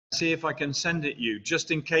see if I can send it you,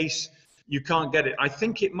 just in case you can't get it. I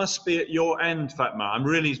think it must be at your end, Fatma. I'm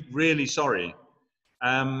really, really sorry.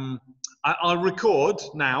 I'll record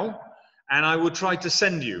now, and I will try to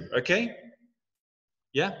send you, okay?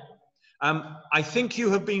 Yeah? I think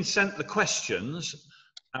you have been sent the questions.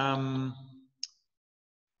 You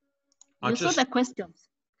saw the questions,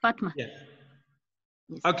 Fatma. Yeah.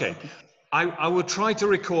 Yes. Okay. I will try to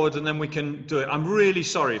record and then we can do it. I'm really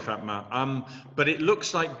sorry, Fatma. But it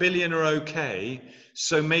looks like Billian are okay.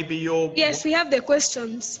 So maybe you're... Yes, we have the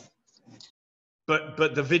questions. But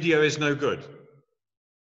the video is no good.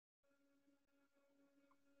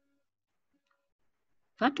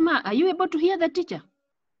 Fatma, are you able to hear the teacher?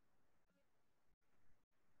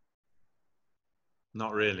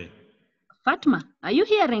 Not really. Fatma, are you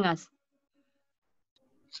hearing us?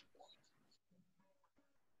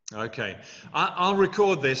 Okay. I'll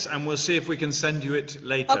record this and we'll see if we can send you it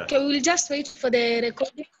later. Okay, we'll just wait for the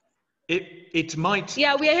recording. It might...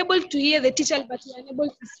 Yeah, we are able to hear the teacher, but we are unable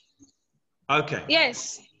to see. Okay.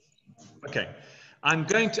 Yes. Okay. I'm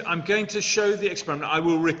going to show the experiment. I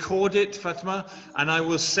will record it, Fatma, and I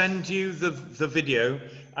will send you the video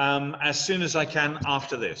as soon as I can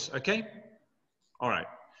after this. Okay? All right.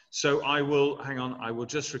 So I will, hang on, I will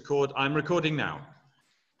just record. I'm recording now.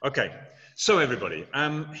 Okay. So everybody,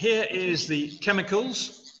 here is the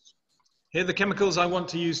chemicals. Here are the chemicals I want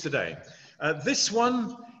to use today. This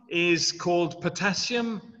one is called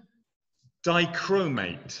potassium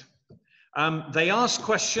dichromate. They ask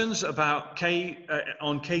questions about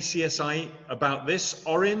on KCSE about this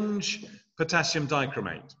orange potassium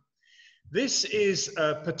dichromate. This is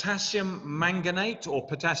potassium manganate or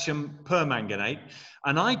potassium permanganate,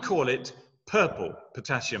 and I call it purple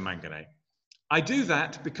potassium manganate. I do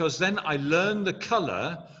that because then I learn the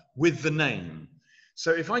color with the name.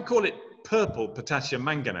 So if I call it purple potassium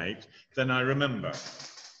manganate, then I remember.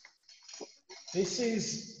 This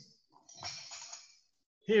is,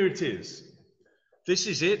 here it is. This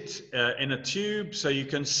is it in a tube, so you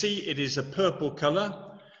can see it is a purple color,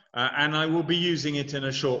 and I will be using it in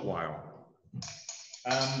a short while.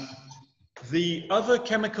 The other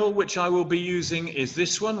chemical which I will be using is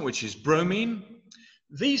this one, which is bromine.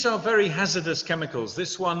 These are very hazardous chemicals.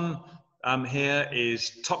 This one here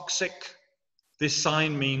is toxic. This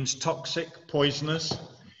sign means toxic, poisonous.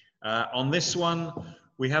 On this one,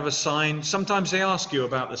 we have a sign. Sometimes they ask you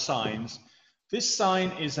about the signs. This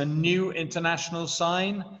sign is a new international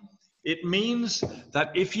sign. It means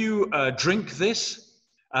that if you drink this,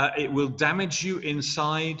 it will damage you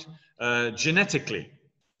inside genetically.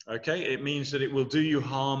 Okay, it means that it will do you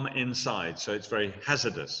harm inside, so it's very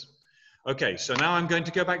hazardous. Okay, so now I'm going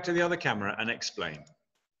to go back to the other camera and explain.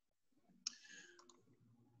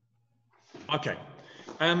 Okay,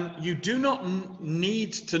 you do not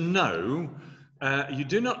need to know, you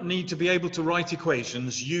do not need to be able to write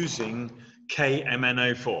equations using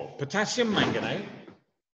KMnO4. Potassium manganate,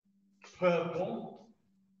 purple.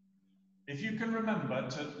 If you can remember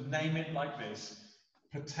to name it like this,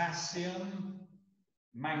 potassium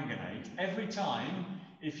manganate, every time,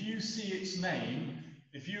 if you see its name,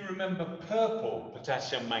 if you remember purple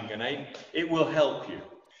potassium manganate, it will help you.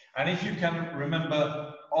 And if you can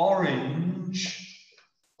remember orange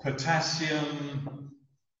potassium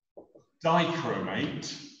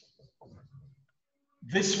dichromate,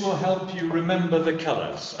 this will help you remember the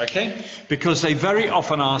colors, okay? Because they very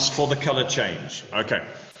often ask for the color change, okay?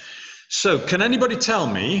 So can anybody tell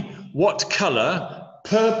me what color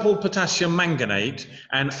purple potassium manganate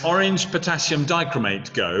and orange potassium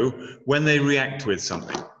dichromate go when they react with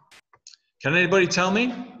something? Can anybody tell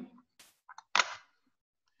me?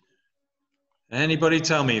 Anybody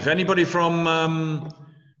tell me? If anybody from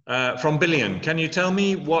Billian, can you tell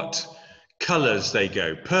me what colors they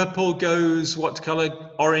go? Purple goes what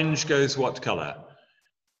color? Orange goes what color?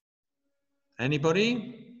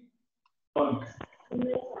 Anybody? Purple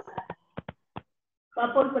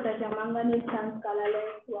potassium manganate turns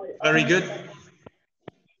colorless. Very good.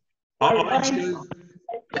 Orange goes...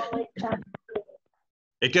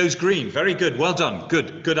 It goes green. Very good. Well done.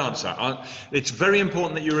 Good answer. It's very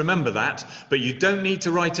important that you remember that, but you don't need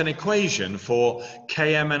to write an equation for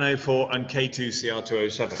KMnO4 and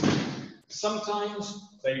K2Cr2O7. Sometimes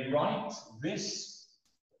they write this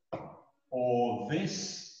or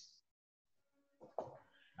this,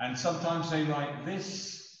 and sometimes they write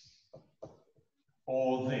this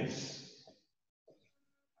or this.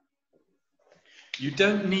 You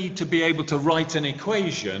don't need to be able to write an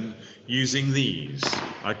equation using these,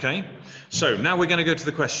 okay? So now we're going to go to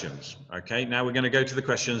the questions, okay? Now we're going to go to the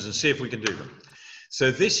questions and see if we can do them.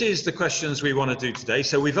 So this is the questions we want to do today.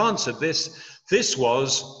 So we've answered this. This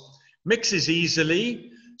was mixes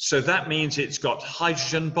easily, so that means it's got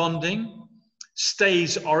hydrogen bonding.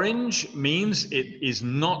 Stays orange means it is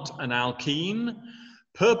not an alkene.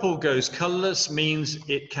 Purple goes colorless means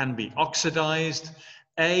it can be oxidized.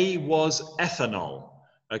 A was ethanol.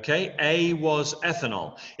 Okay, A was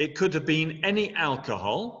ethanol. It could have been any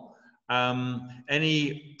alcohol,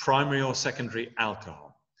 any primary or secondary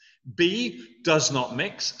alcohol. B does not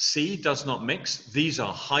mix, C does not mix. These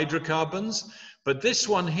are hydrocarbons, but this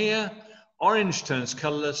one here, orange turns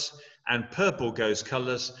colorless and purple goes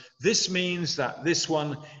colorless. This means that this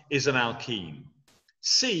one is an alkene.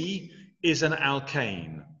 C is an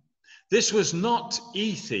alkane. This was not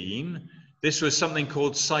ethene, this was something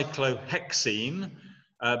called cyclohexene,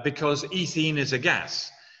 because ethene is a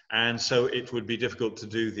gas, and so it would be difficult to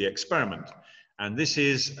do the experiment. And this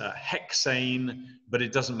is hexane, but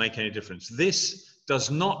it doesn't make any difference. This does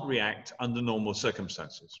not react under normal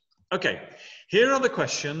circumstances. Okay, here are the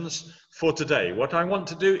questions for today. What I want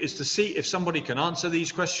to do is to see if somebody can answer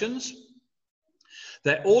these questions.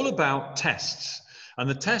 They're all about tests. And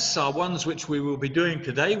the tests are ones which we will be doing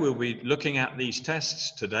today. We'll be looking at these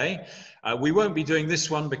tests today. We won't be doing this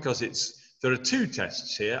one because there are two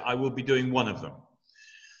tests here. I will be doing one of them.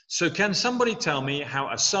 So can somebody tell me how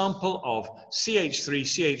a sample of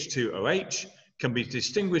CH3CH2OH can be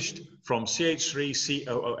distinguished from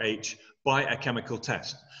CH3COOH by a chemical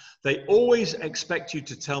test? They always expect you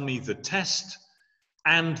to tell me the test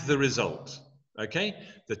and the result. Okay?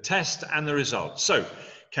 The test and the result. So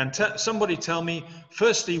can somebody tell me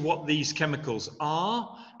firstly what these chemicals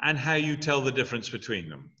are and how you tell the difference between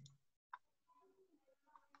them?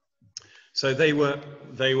 So they were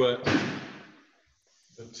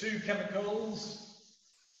the two chemicals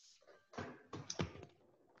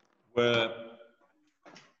were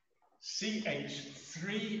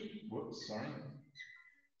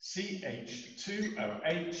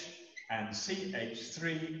CH2OH and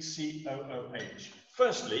CH3COOH.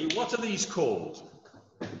 Firstly, what are these called?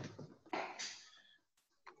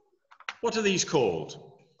 What are these called?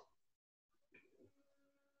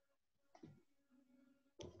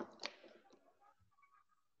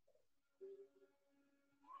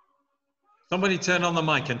 Somebody turn on the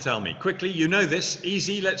mic and tell me quickly. You know this,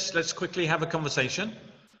 easy. Let's quickly have a conversation.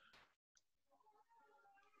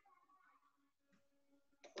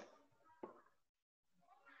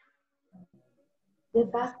 The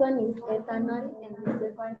first one is ethanol, and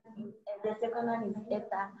the second one is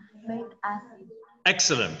ethanoic acid.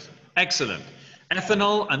 Excellent, excellent.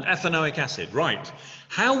 Ethanol and ethanoic acid, right.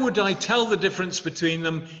 How would I tell the difference between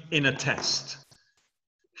them in a test?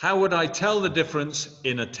 How would I tell the difference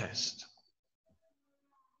in a test?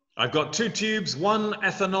 I've got two tubes, one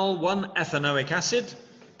ethanol, one ethanoic acid.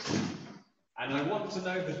 And I want to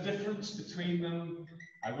know the difference between them.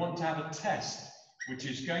 I want to have a test which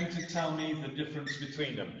is going to tell me the difference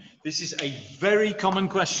between them. This is a very common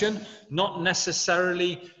question, not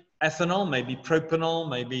necessarily ethanol, maybe propanol,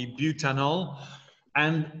 maybe butanol,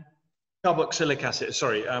 and carboxylic acid,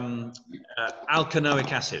 sorry,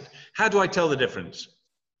 alkanoic acid. How do I tell the difference?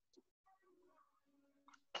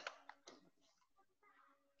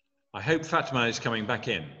 I hope Fatma is coming back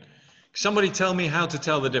in. Somebody tell me how to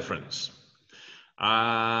tell the difference.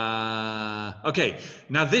 Okay,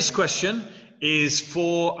 now this question is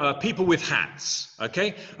for people with hats,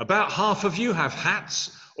 okay? About half of you have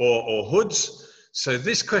hats or hoods, so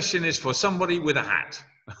this question is for somebody with a hat.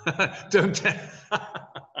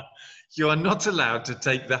 You are not allowed to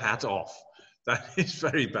take the hat off. That is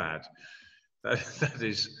very bad. That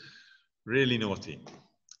is really naughty.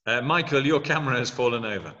 Michael, your camera has fallen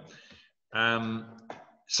over.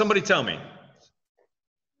 Somebody tell me.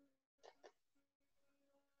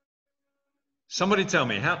 Somebody tell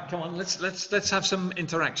me. Come on, let's have some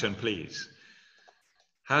interaction, please.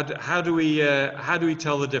 How do we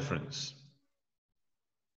tell the difference?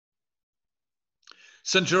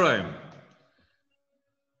 St Jerome,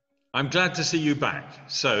 I'm glad to see you back.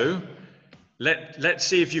 So let's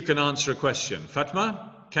see if you can answer a question.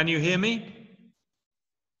 Fatma, can you hear me?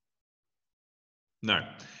 No.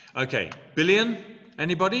 Okay. Billian,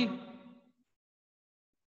 anybody?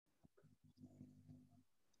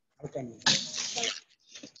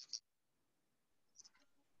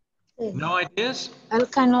 No ideas?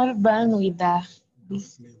 Alkanol burn with the blue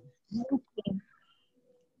flame.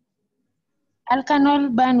 Alkanol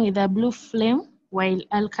burn with a blue flame, while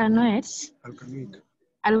alkanoic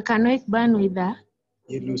burn with a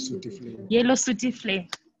yellow sooty flame.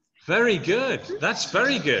 Very good. That's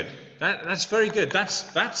very good. That's very good.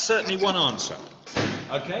 That's certainly one answer.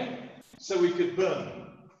 Okay, so we could burn them.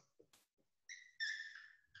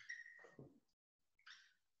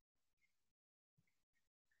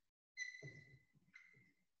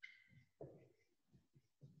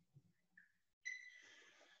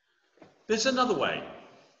 There's another way.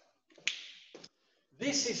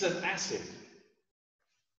 This is an acid.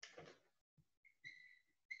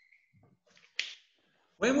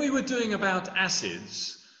 When we were doing about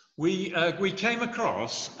acids, we came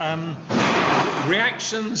across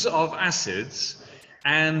reactions of acids,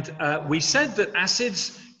 and we said that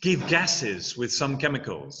acids give gases with some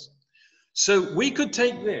chemicals. So we could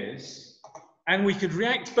take this and we could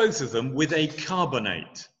react both of them with a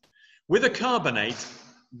carbonate. With a carbonate,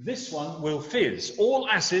 this one will fizz. All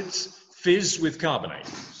acids fizz with carbonate.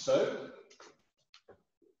 So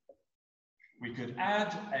we could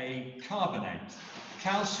add a carbonate.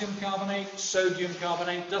 Calcium carbonate, sodium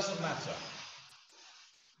carbonate, doesn't matter.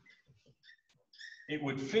 It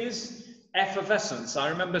would fizz. Effervescence. I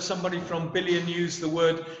remember somebody from Billian used the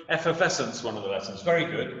word effervescence one of the lessons. Very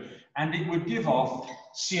good. And it would give off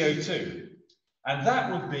CO2. And that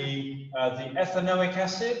would be the ethanoic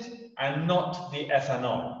acid and not the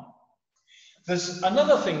ethanol. There's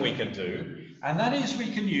another thing we can do, and that is we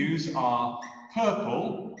can use our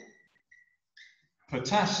purple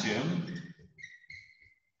potassium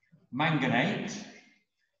manganate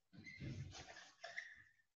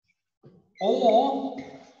or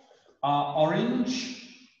our orange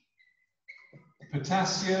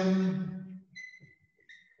potassium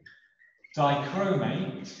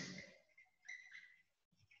dichromate,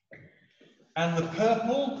 and the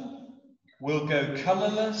purple will go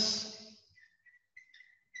colourless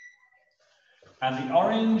and the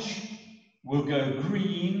orange will go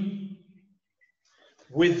green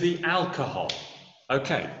with the alcohol.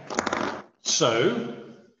 Okay, so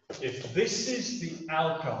if this is the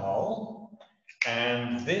alcohol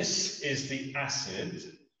and this is the acid,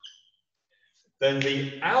 then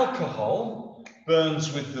the alcohol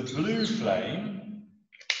burns with the blue flame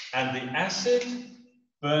and the acid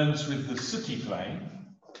burns with the sooty flame.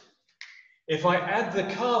 If I add the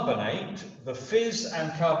carbonate, the fizz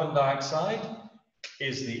and carbon dioxide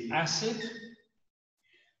is the acid,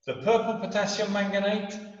 the purple potassium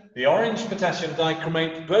manganate, the orange potassium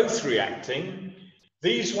dichromate, both reacting.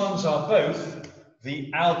 These ones are both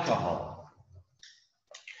the alcohol.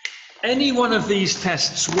 Any one of these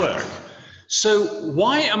tests work. So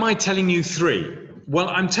why am I telling you 3? Well,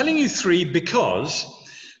 I'm telling you 3 because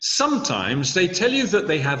sometimes they tell you that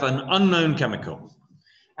they have an unknown chemical,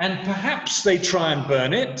 and perhaps they try and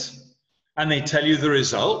burn it, and they tell you the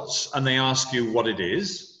results, and they ask you what it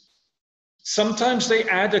is. Sometimes they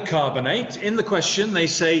add a carbonate. In the question, they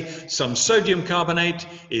say some sodium carbonate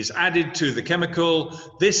is added to the chemical.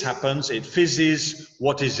 This happens, it fizzes.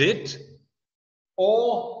 What is it?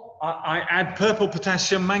 Or I add purple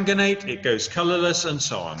potassium manganate, it goes colorless, and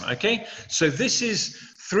so on. Okay, so this is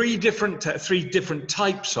three different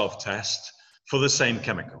types of test for the same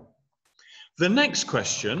chemical. The next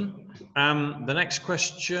question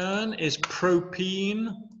is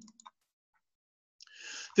propene.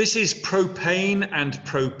 This is propane and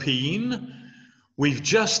propene. We've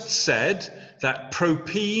just said that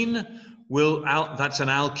propene that's an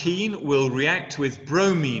alkene, will react with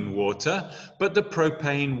bromine water, but the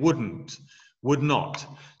propane would not.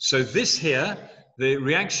 So this here, the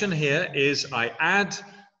reaction here is I add,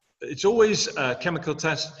 it's always a chemical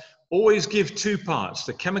test, always give 2 parts,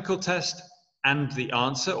 the chemical test and the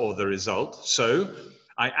answer or the result. So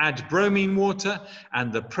I add bromine water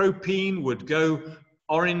and the propene would go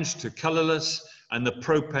orange to colorless and the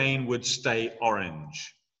propane would stay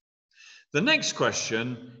orange. The next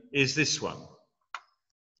question is this one.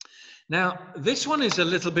 Now, this one is a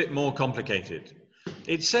little bit more complicated.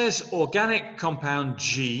 It says organic compound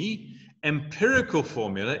G, empirical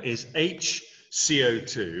formula is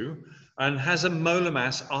HCO2 and has a molar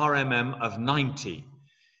mass RMM of 90.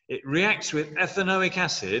 It reacts with ethanoic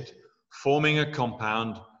acid, forming a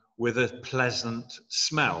compound with a pleasant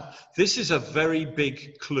smell. This is a very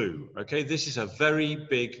big clue, okay? This is a very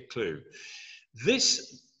big clue.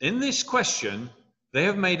 In this question, they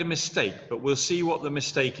have made a mistake, but we'll see what the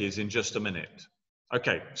mistake is in just a minute.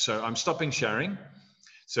 Okay, so I'm stopping sharing.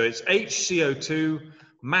 So it's HCO2,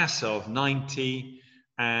 mass of 90,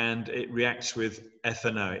 and it reacts with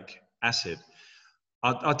ethanoic acid.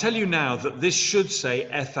 I'll tell you now that this should say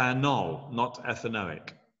ethanol, not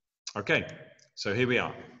ethanoic. Okay, so here we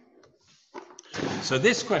are. So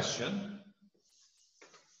this question,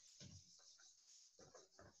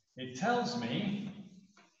 it tells me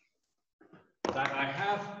that I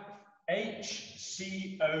have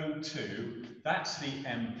HCO2, that's the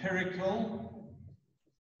empirical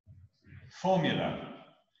formula.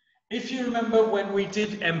 If you remember when we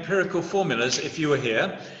did empirical formulas, if you were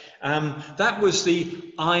here, That was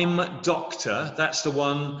the I'm doctor. That's the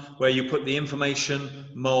one where you put the information,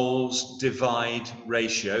 moles, divide,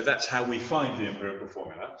 ratio. That's how we find the empirical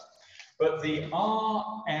formula. But the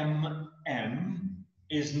RMM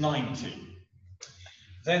is 90.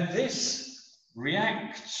 Then this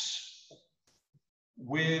reacts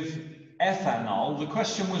with ethanol. The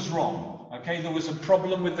question was wrong. Okay, there was a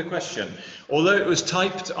problem with the question. Although it was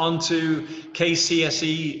typed onto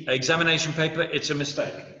KCSE examination paper, it's a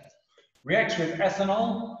mistake. Reacts with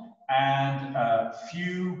ethanol and a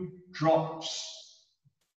few drops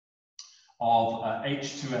of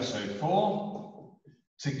H2SO4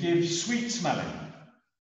 to give sweet smelling.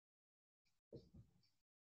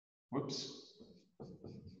 Whoops.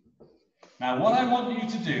 Now, what I want you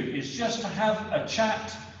to do is just to have a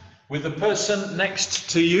chat with the person next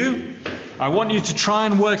to you. I want you to try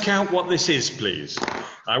and work out what this is, please.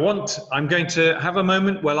 I'm going to have a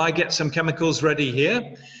moment while I get some chemicals ready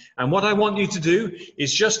here. And what I want you to do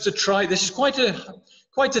is just to try, this is quite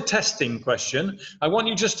a testing question. I want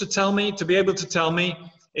you just to be able to tell me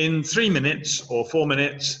in 3 minutes or 4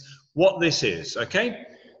 minutes what this is, okay?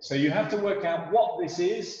 So you have to work out what this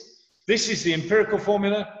is. This is the empirical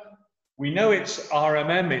formula. We know it's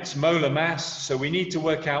RMM, it's molar mass, so we need to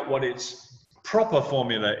work out what its proper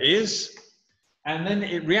formula is. And then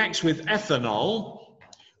it reacts with ethanol,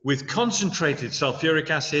 with concentrated sulfuric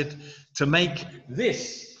acid to make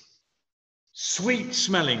this sweet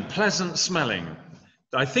smelling, pleasant smelling.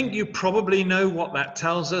 I think you probably know what that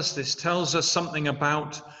tells us. This tells us something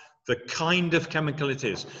about the kind of chemical it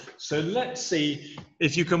is. So let's see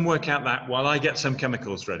if you can work out that while I get some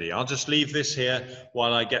chemicals ready. I'll just leave this here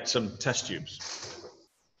while I get some test tubes.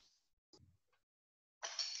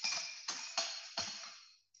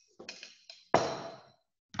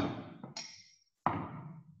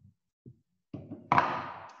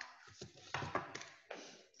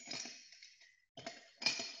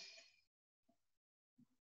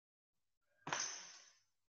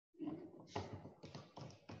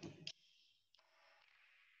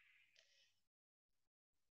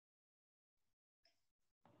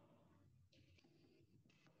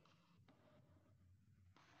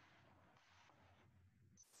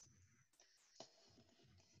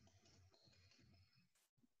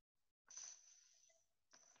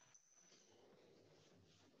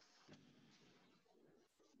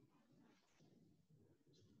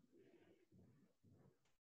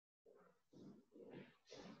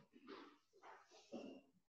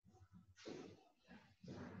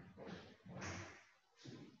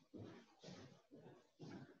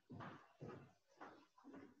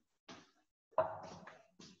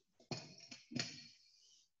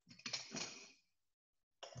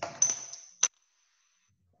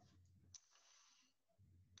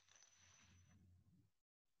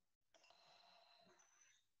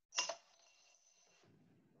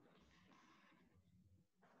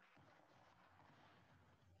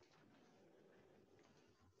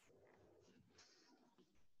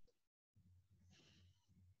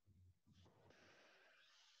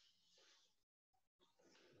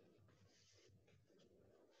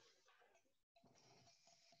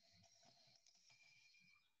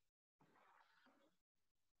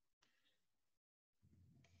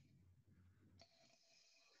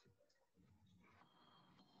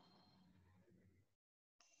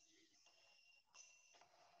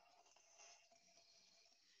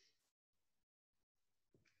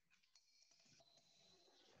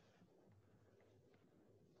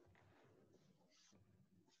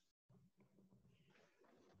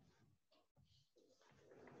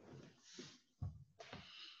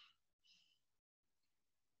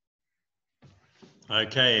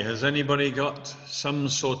 Okay, has anybody got some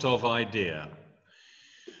sort of idea?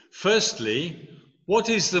 Firstly, what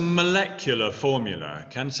is the molecular formula?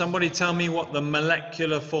 Can somebody tell me what the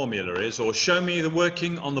molecular formula is, or show me the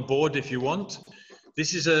working on the board if you want?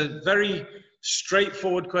 This is a very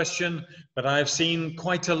straightforward question, but I have seen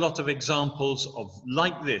quite a lot of examples of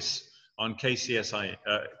like this on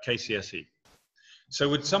KCSE. So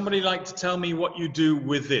would somebody like to tell me what you do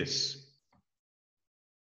with this?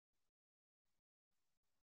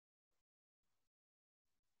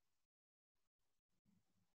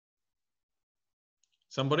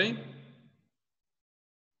 Somebody?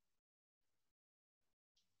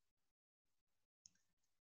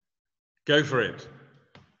 Go for it.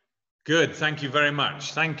 Good, thank you very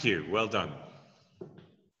much. Thank you, well done.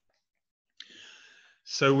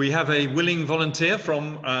 So we have a willing volunteer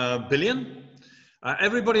from Billian.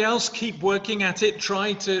 Everybody else keep working at it.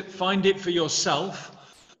 Try to find it for yourself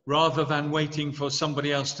rather than waiting for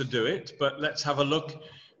somebody else to do it. But let's have a look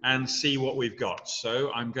and see what we've got.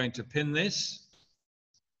 So I'm going to pin this.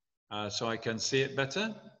 so I can see it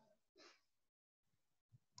better.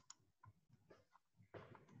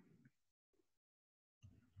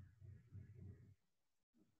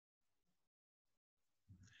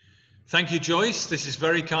 Thank you, Joyce. This is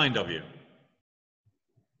very kind of you.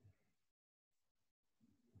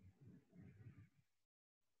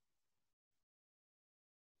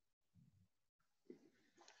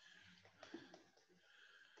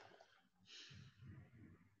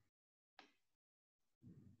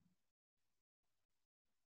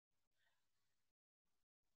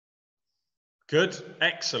 Good,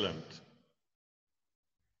 excellent.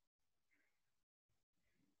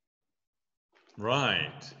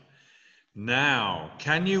 Right. Now,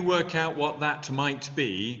 can you work out what that might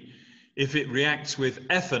be if it reacts with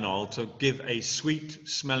ethanol to give a sweet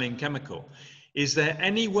smelling chemical? Is there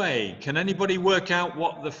any way, can anybody work out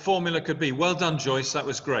what the formula could be? Well done, Joyce, that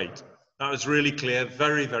was great. That was really clear,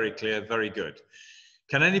 very, very clear, very good.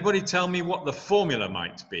 Can anybody tell me what the formula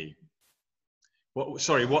might be?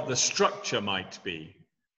 What the structure might be?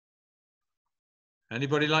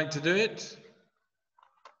 Anybody like to do it?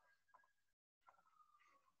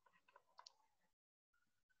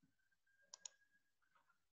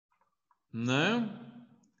 No?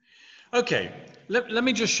 Okay, let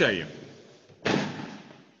me just show you.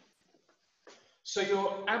 So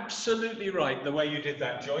you're absolutely right the way you did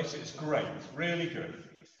that, Joyce. It's great, really good.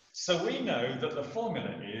 So we know that the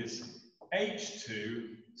formula is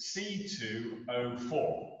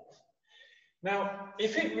H2C2O4. Now,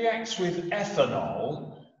 if it reacts with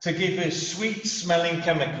ethanol to give a sweet smelling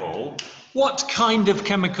chemical, what kind of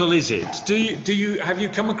chemical is it? Have you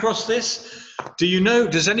come across this? Do you know,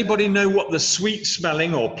 does anybody know what the sweet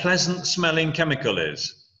smelling or pleasant smelling chemical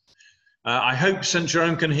is? I hope St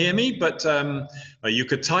Jerome can hear me, but you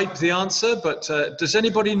could type the answer, but does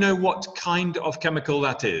anybody know what kind of chemical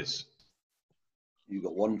that is? You've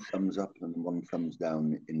got one thumbs up and one thumbs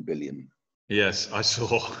down in Billian. Yes, I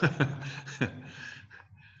saw.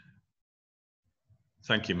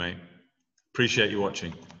 Thank you, mate. Appreciate you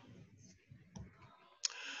watching.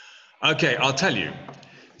 Okay, I'll tell you.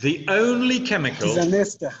 The only chemical... It's an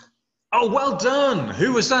ester. Oh, well done.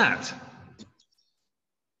 Who was that?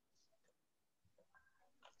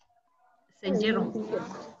 St Jerome.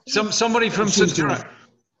 Somebody from St Jerome.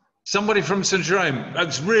 Somebody from St Jerome.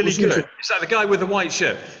 That's really good. Is that the guy with the white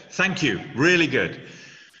shirt? Thank you. Really good.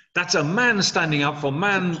 That's a man standing up for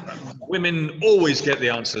man. Women always get the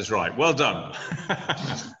answers right. Well done.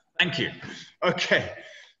 Thank you. Okay.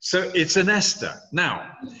 So it's an ester.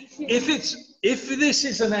 Now, if this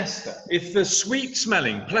is an ester, if the sweet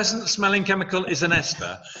smelling, pleasant smelling chemical is an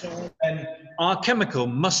ester, then our chemical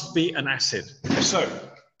must be an acid.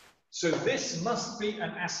 So this must be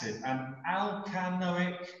an acid, an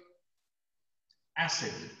alkanoic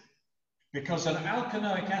acid, because an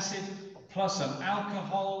alkanoic acid plus an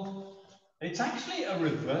alcohol, it's actually a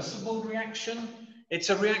reversible reaction. It's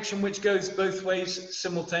a reaction which goes both ways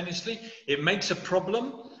simultaneously. It makes a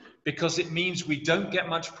problem because it means we don't get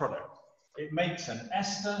much product. It makes an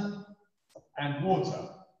ester and water.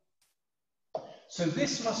 So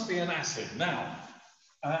this must be an acid. Now,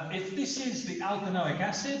 if this is the alkanoic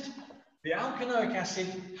acid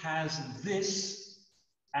has this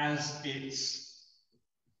as its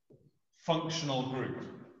functional group.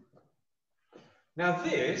 Now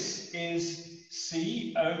this is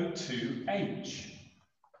CO2H.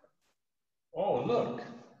 Oh, look.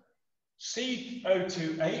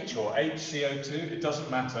 CO2H or HCO2, it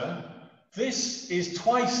doesn't matter. This is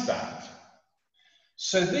twice that.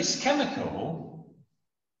 So this chemical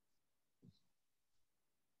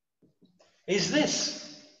is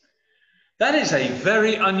this. That is a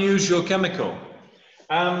very unusual chemical.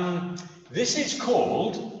 This is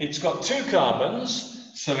called, it's got 2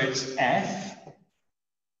 carbons, so it's F.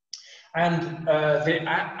 And the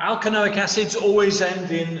alkanoic acids always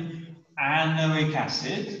end in anoic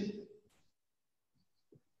acid.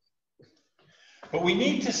 But we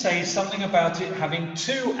need to say something about it having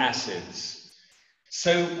 2 acids.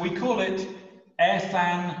 So we call it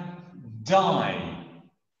ethan dioic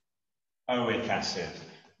acid.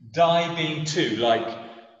 Di being 2, like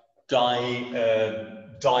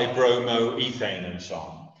dibromoethane and so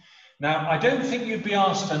on. Now, I don't think you'd be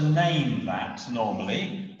asked to name that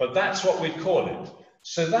normally, but that's what we'd call it.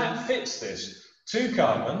 So that fits this. 2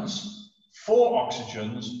 carbons, 4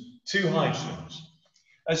 oxygens, 2 hydrogens.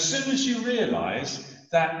 As soon as you realize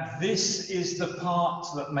that this is the part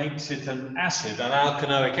that makes it an acid, an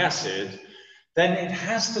alkanoic acid, then it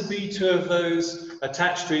has to be 2 of those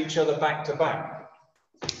attached to each other back to back.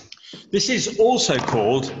 This is also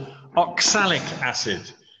called oxalic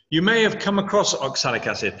acid. You may have come across oxalic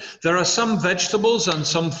acid. There are some vegetables and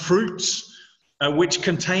some fruits which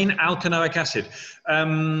contain alkanoic acid.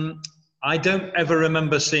 I don't ever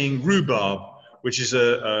remember seeing rhubarb, which is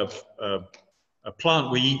a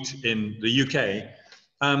plant we eat in the UK.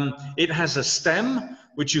 It has a stem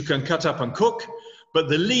which you can cut up and cook, but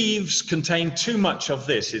the leaves contain too much of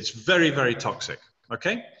this. It's very, very toxic.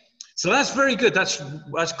 Okay, so that's very good.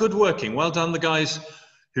 That's good working. Well done, the guys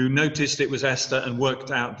who noticed it was ester and worked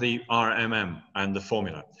out the RMM and the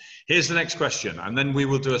formula. Here's the next question, and then we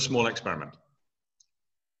will do a small experiment.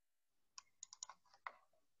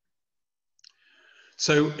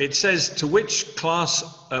 So it says, to which class,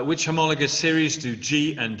 which homologous series do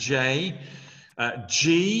G and J?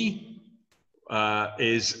 G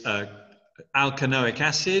is alkanoic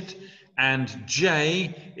acid, and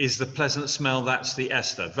J is the pleasant smell, that's the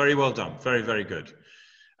ester. Very well done, very, very good.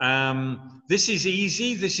 This is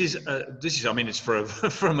easy. This is I mean, it's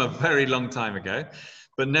from a very long time ago,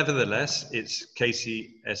 but nevertheless, it's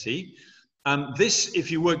KCSE. This, if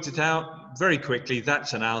you worked it out very quickly,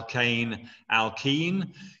 that's an alkane,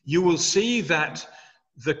 alkene. You will see that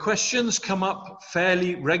the questions come up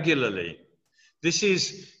fairly regularly. This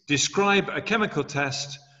is describe a chemical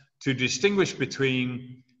test to distinguish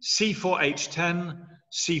between C4H10,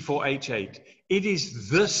 C4H8. It is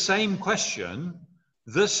the same question,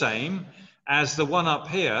 the same as the one up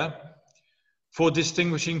here for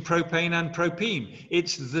distinguishing propane and propene.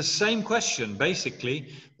 It's the same question, basically,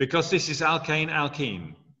 because this is alkane,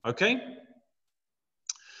 alkene, okay?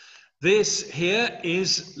 This here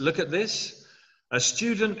is, look at this. A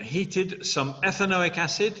student heated some ethanoic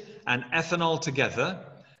acid and ethanol together,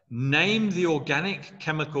 name the organic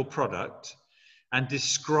chemical product, and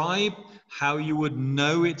describe how you would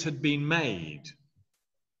know it had been made.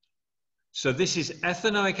 So this is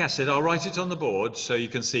ethanoic acid. I'll write it on the board so you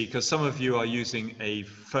can see, because some of you are using a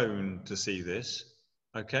phone to see this.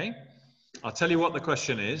 Okay, I'll tell you what the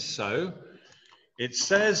question is. So it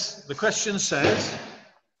says, the question says,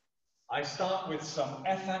 I start with some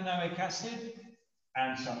ethanoic acid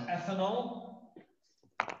and some ethanol.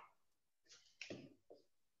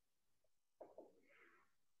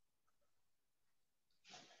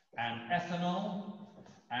 And ethanol,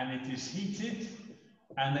 and it is heated,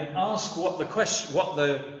 and they ask what the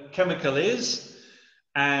chemical is,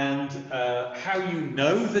 and how you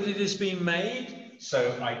know that it has been made.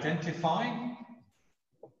 So identify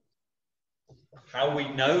how we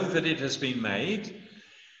know that it has been made,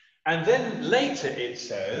 and then later it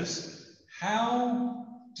says, how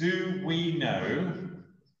do we know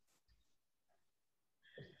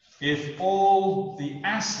if all the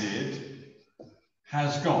acid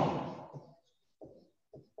has gone?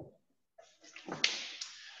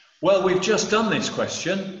 Well, we've just done this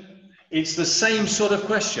question. It's the same sort of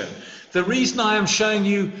question. The reason I am showing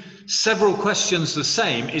you several questions the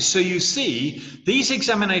same is so you see these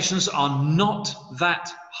examinations are not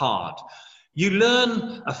that hard. You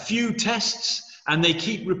learn a few tests and they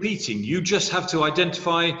keep repeating. You just have to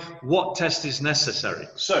identify what test is necessary.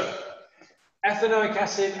 So, ethanoic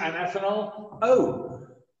acid and ethanol. Oh,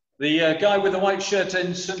 the guy with the white shirt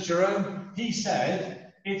in St Jerome, he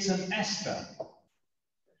said it's an ester.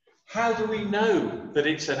 How do we know that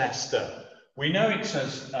it's an ester? We know it's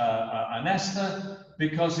an ester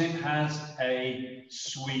because it has a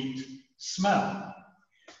sweet smell.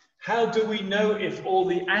 How do we know if all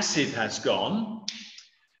the acid has gone?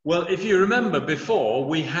 Well, if you remember before,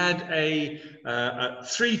 we had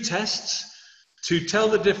 3 tests to tell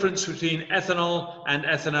the difference between ethanol and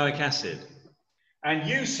ethanoic acid. And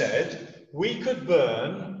you said we could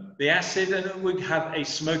burn the acid and it would have a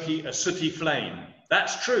smoky, a sooty flame.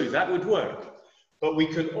 That's true, that would work. But we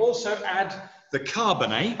could also add the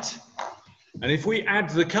carbonate. And if we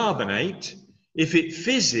add the carbonate, if it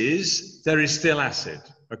fizzes, there is still acid,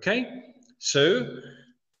 okay? So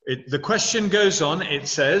the question goes on, it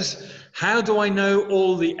says, how do I know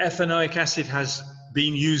all the ethanoic acid has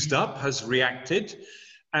been used up, has reacted?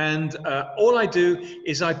 And all I do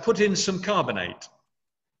is I put in some carbonate.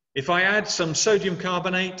 If I add some sodium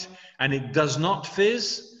carbonate and it does not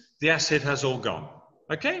fizz, the acid has all gone.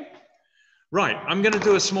 Okay? Right, I'm going to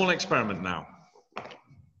do a small experiment now.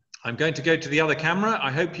 I'm going to go to the other camera.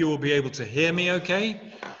 I hope you will be able to hear me okay.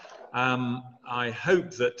 I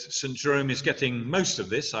hope that St Jerome is getting most of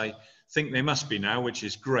this. I think they must be now, which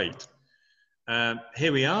is great.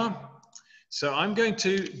 Here we are. So I'm going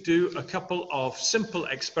to do a couple of simple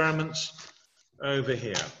experiments over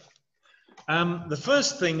here. The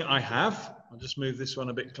first thing I have, I'll just move this one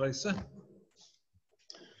a bit closer.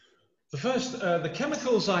 The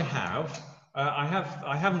chemicals I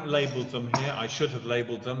haven't labeled them here. I should have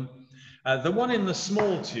labeled them. The one in the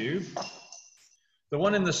small tube,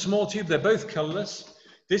 they're both colorless.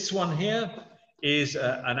 This one here is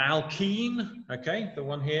an alkene, okay? The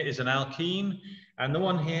one here is an alkene, and the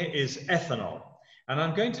one here is ethanol. And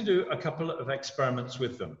I'm going to do a couple of experiments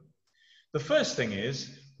with them. The first thing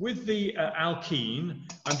is, with the alkene,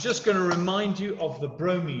 I'm just going to remind you of the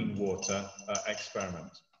bromine water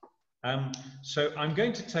experiment. So I'm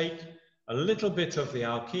going to take a little bit of the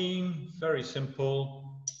alkene, very simple.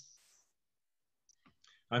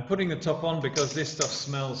 I'm putting the top on because this stuff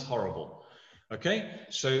smells horrible. Okay,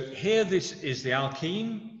 so here this is the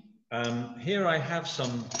alkene. Here I have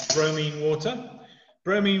some bromine water.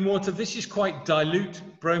 Bromine water, this is quite dilute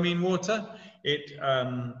bromine water.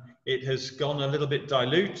 It has gone a little bit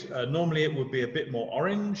dilute. Normally it would be a bit more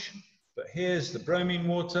orange, but here's the bromine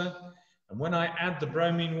water. And when I add the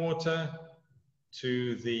bromine water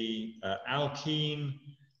to the alkene,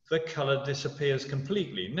 the color disappears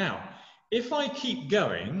completely. Now, if I keep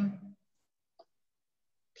going,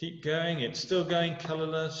 it's still going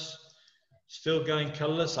colorless, still going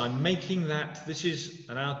colorless. I'm making that, this is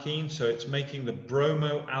an alkene, so it's making the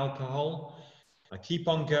bromo alcohol. I keep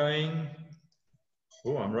on going.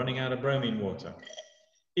 Oh, I'm running out of bromine water.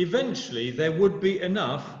 Eventually, there would be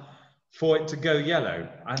enough for it to go yellow.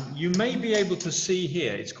 And you may be able to see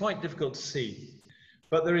here, it's quite difficult to see,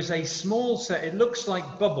 but there is a small set, it looks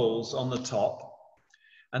like bubbles on the top.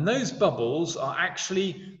 And those bubbles are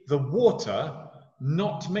actually the water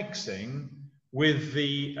not mixing with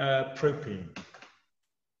the propene.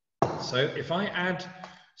 So if I add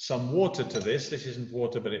some water to this, this isn't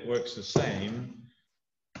water, but it works the same.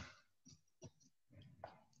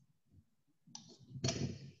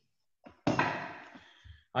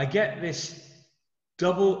 I get this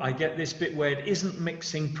bit where it isn't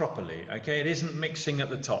mixing properly, okay? It isn't mixing at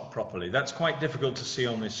the top properly. That's quite difficult to see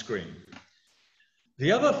on this screen.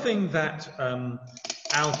 The other thing that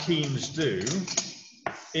alkenes do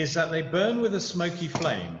is that they burn with a smoky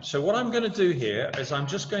flame. So what I'm going to do here is I'm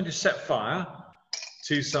just going to set fire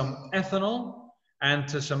to some ethanol and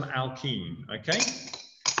to some alkene, okay?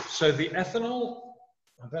 So the ethanol,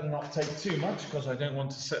 I better not take too much because I don't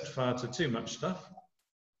want to set fire to too much stuff.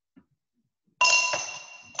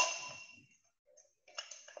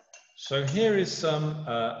 So here is some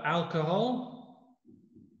alcohol.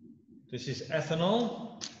 This is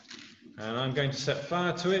ethanol, and I'm going to set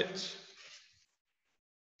fire to it.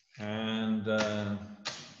 And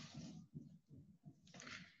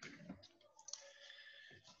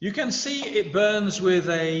you can see it burns with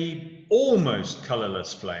a almost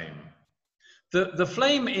colorless flame. The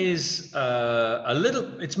flame is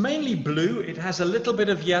it's mainly blue. It has a little bit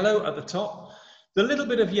of yellow at the top. The little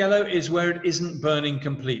bit of yellow is where it isn't burning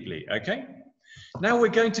completely, okay? Now we're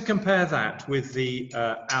going to compare that with the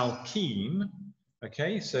alkene,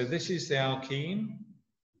 okay? So this is the alkene,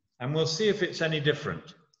 and we'll see if it's any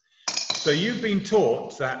different. So you've been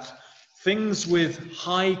taught that things with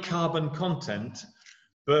high carbon content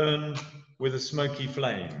burn with a smoky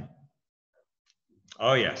flame.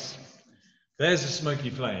 Oh yes, there's a smoky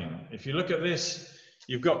flame. If you look at this,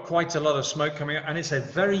 you've got quite a lot of smoke coming out, and it's a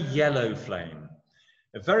very yellow flame.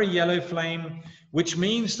 A very yellow flame, which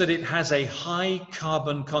means that it has a high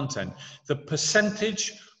carbon content. The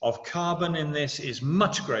percentage of carbon in this is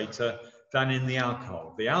much greater than in the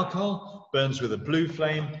alcohol. The alcohol burns with a blue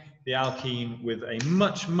flame, the alkene with a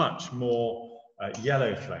much, much more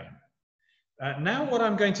yellow flame. Now what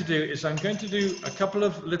I'm going to do is I'm going to do a couple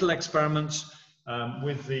of little experiments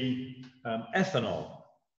with the ethanol.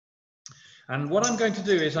 And what I'm going to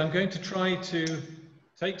do is I'm going to try to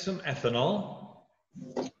take some ethanol.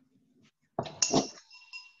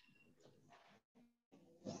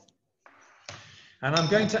 And I'm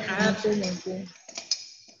going to add,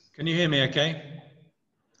 can you hear me okay?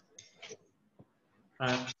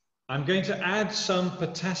 I'm going to add some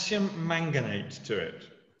potassium manganate to it.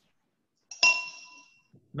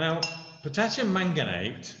 Now, potassium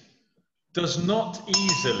manganate does not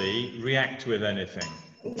easily react with anything.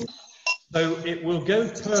 So it will go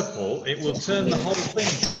purple, it will turn the whole thing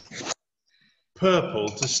purple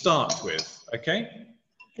to start with, okay?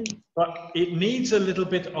 But it needs a little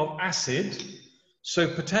bit of acid, so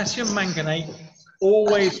potassium manganate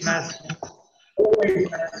always has...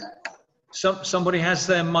 Somebody has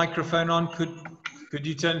their microphone on, could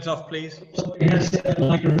you turn it off, please? Somebody has their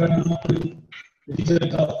microphone on, could you turn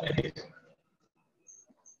it off, please?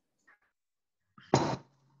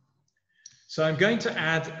 So I'm going to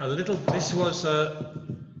add a little, this was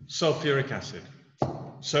sulfuric acid.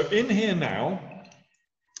 So in here now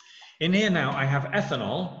I have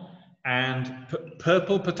ethanol and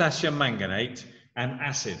purple potassium manganate and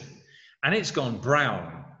acid, and it's gone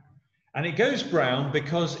brown. And it goes brown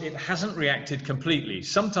because it hasn't reacted completely.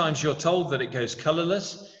 Sometimes you're told that it goes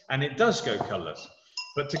colorless, and it does go colorless.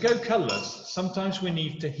 But to go colorless, sometimes we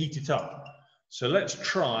need to heat it up. So let's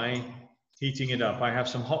try heating it up. I have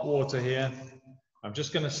some hot water here. I'm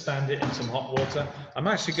just going to stand it in some hot water. I'm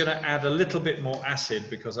actually going to add a little bit more acid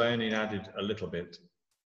because I only added a little bit.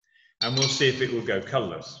 And we'll see if it will go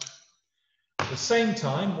colorless. At the same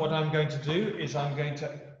time, what I'm going to do is I'm going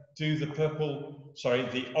to do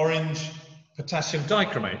the orange potassium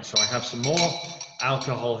dichromate. So I have some more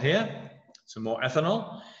alcohol here, some more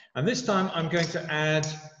ethanol. And this time I'm going to add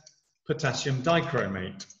potassium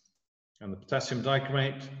dichromate. And the potassium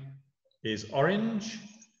dichromate is orange,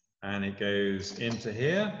 and it goes into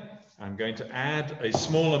here. I'm going to add a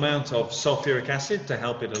small amount of sulfuric acid to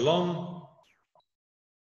help it along.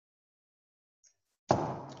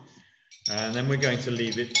 And then we're going to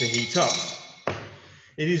leave it to heat up.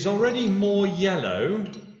 It is already more yellow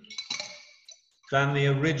than the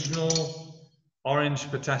original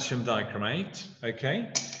orange potassium dichromate,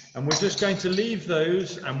 okay? And we're just going to leave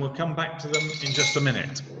those, and we'll come back to them in just a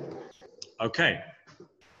minute. Okay.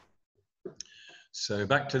 So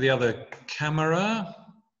back to the other camera.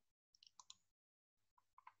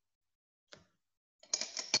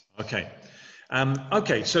 Okay.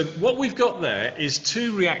 Okay, so what we've got there is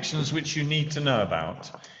two reactions which you need to know about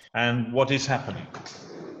and what is happening.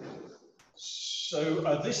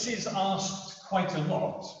 So this is asked quite a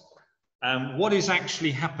lot. What is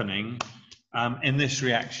actually happening in this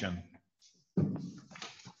reaction?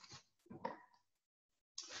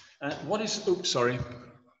 Oops, sorry,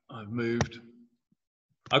 I've moved.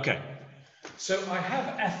 Okay, so I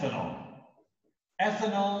have ethanol.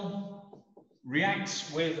 Ethanol reacts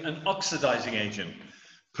with an oxidizing agent.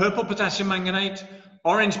 Purple potassium manganate,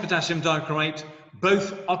 orange potassium dichromate,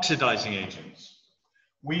 both oxidizing agents.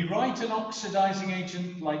 We write an oxidizing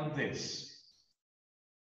agent like this.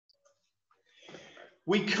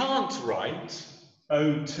 We can't write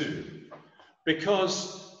O2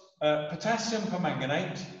 because potassium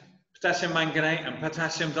permanganate, potassium manganate and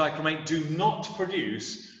potassium dichromate do not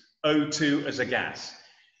produce O2 as a gas.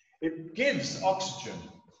 It gives oxygen.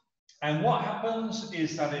 And what happens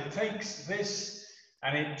is that it takes this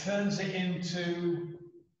and it turns it into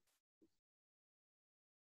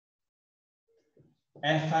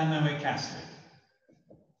ethanoic acid.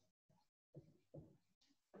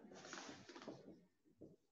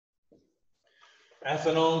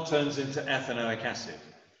 Ethanol turns into ethanoic acid.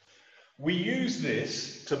 We use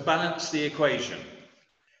this to balance the equation.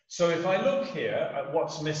 So if I look here at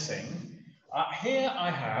what's missing, here I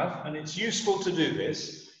have, and it's useful to do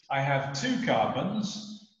this, I have 2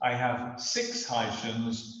 carbons, I have 6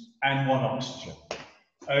 hydrogens, and 1 oxygen.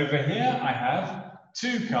 Over here I have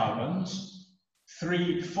 2 carbons, 4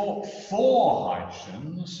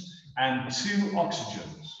 hydrogens, and 2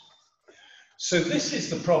 oxygens. So this is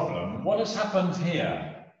the problem. What has happened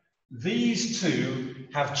here? These two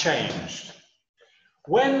have changed.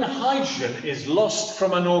 When hydrogen is lost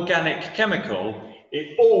from an organic chemical,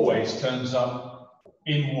 it always turns up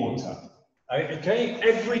in water. Okay,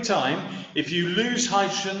 every time, if you lose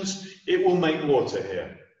hydrogens, it will make water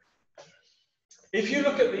here. If you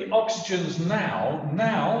look at the oxygens now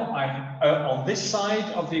on this side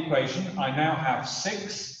of the equation, I now have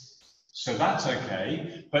 6, so that's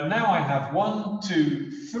okay. But now I have 1,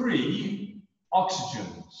 2, 3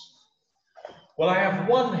 oxygens. Well, I have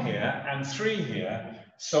 1 here and 3 here,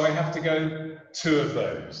 so I have to go 2 of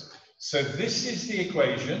those. So this is the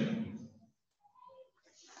equation.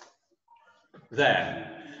 There.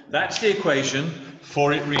 That's the equation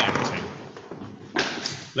for it reacting.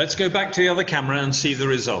 Let's go back to the other camera and see the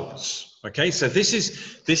results. Okay, so this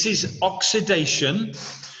is oxidation,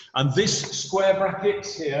 and this square bracket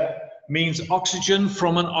here means oxygen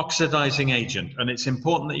from an oxidizing agent, and it's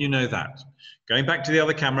important that you know that. Going back to the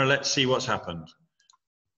other camera, let's see what's happened.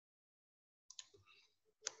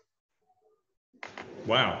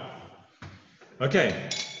 Wow. Okay.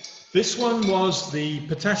 This one was the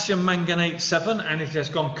potassium manganate 7, and it has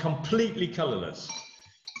gone completely colorless.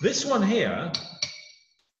 This one here,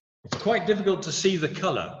 it's quite difficult to see the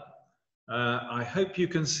color. I hope you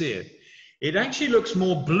can see it. It actually looks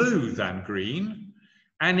more blue than green,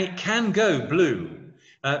 and it can go blue.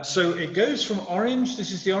 So it goes from orange.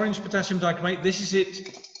 This is the orange potassium dichromate. This is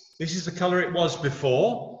it. This is the color it was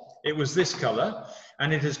before. It was this color,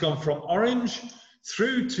 and it has gone from orange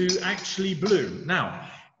through to actually blue. Now,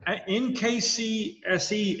 in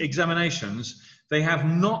KCSE examinations, they have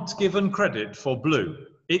not given credit for blue.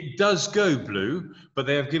 It does go blue, but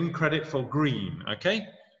they have given credit for green, okay?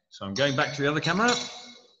 So I'm going back to the other camera.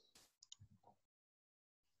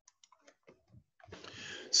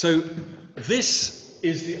 So this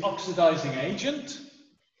is the oxidizing agent.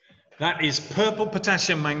 That is purple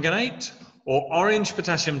potassium manganate or orange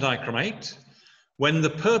potassium dichromate. When the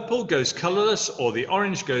purple goes colorless or the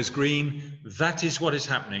orange goes green, that is what is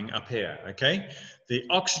happening up here, okay? The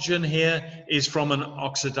oxygen here is from an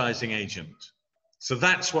oxidizing agent. So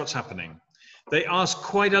that's what's happening. They ask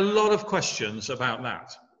quite a lot of questions about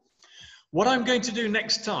that. What I'm going to do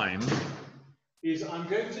next time is I'm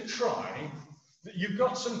going to try, you've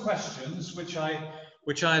got some questions which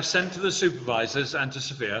I have sent to the supervisors and to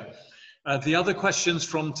Sophia, the other questions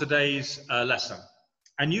from today's lesson.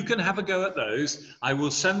 And you can have a go at those. I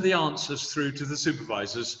will send the answers through to the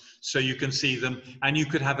supervisors so you can see them, and you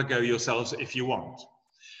could have a go yourselves if you want.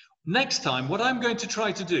 Next time, what I'm going to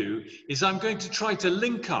try to do is I'm going to try to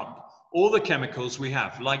link up all the chemicals we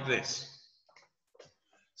have like this.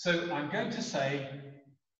 So I'm going to say,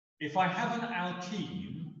 if I have an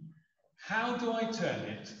alkene, how do I turn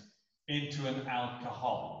it into an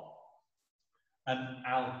alcohol?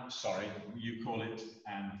 Sorry, you call it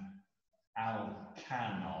an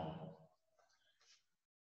alkanol.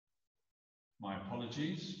 My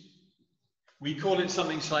apologies. We call it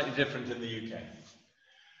something slightly different in the UK.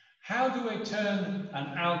 How do I turn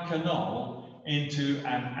an alkanol into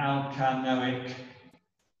an alkanoic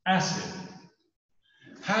acid?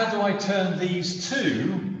 How do I turn these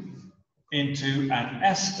two into an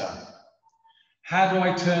ester? How do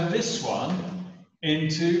I turn this one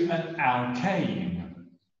into an alkane?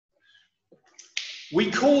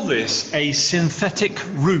 We call this a synthetic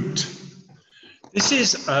route. This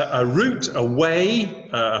is a route, a way,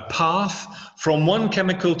 a path from one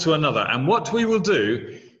chemical to another. And what we will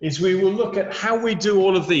do is we will look at how we do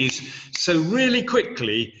all of these. So really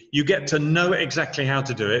quickly, you get to know exactly how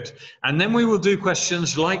to do it. And then we will do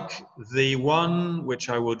questions like the one which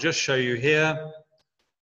I will just show you here.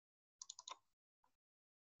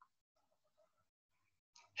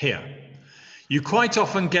 Here. You quite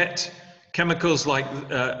often get chemicals like,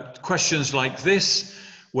 questions like this,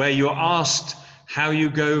 where you're asked how you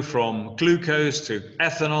go from glucose to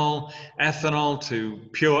ethanol, ethanol to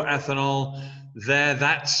pure ethanol. There,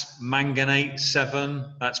 that's manganate 7,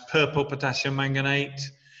 that's purple potassium manganate.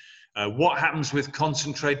 What happens with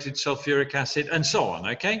concentrated sulfuric acid, and so on,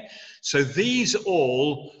 okay? So these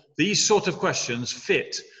sort of questions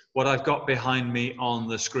fit what I've got behind me on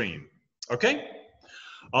the screen, okay?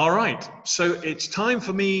 All right, so it's time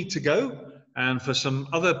for me to go and for some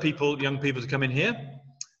other people, young people, to come in here.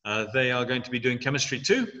 They are going to be doing chemistry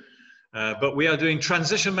too, but we are doing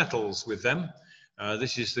transition metals with them.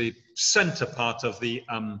 This is the center part of the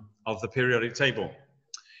periodic table.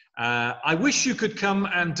 I wish you could come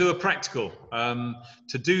and do a practical,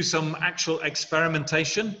 to do some actual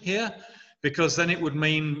experimentation here, because then it would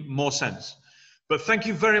mean more sense. But thank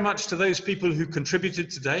you very much to those people who contributed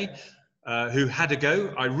today, who had a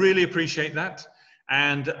go. I really appreciate that.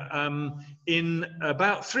 And in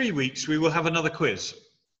about 3 weeks, we will have another quiz.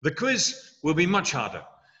 The quiz will be much harder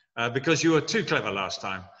because you were too clever last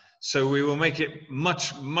time. So we will make it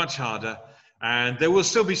much, much harder. And there will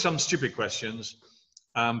still be some stupid questions,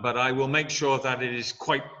 but I will make sure that it is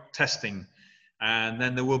quite testing. And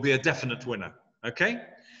then there will be a definite winner, okay?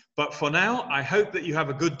 But for now, I hope that you have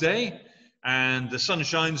a good day and the sun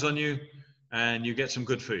shines on you and you get some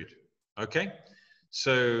good food, okay?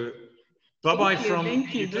 So bye-bye from...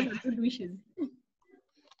 Thank you. Those are good wishes.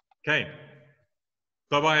 Okay.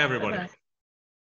 Bye-bye, everybody. Bye-bye.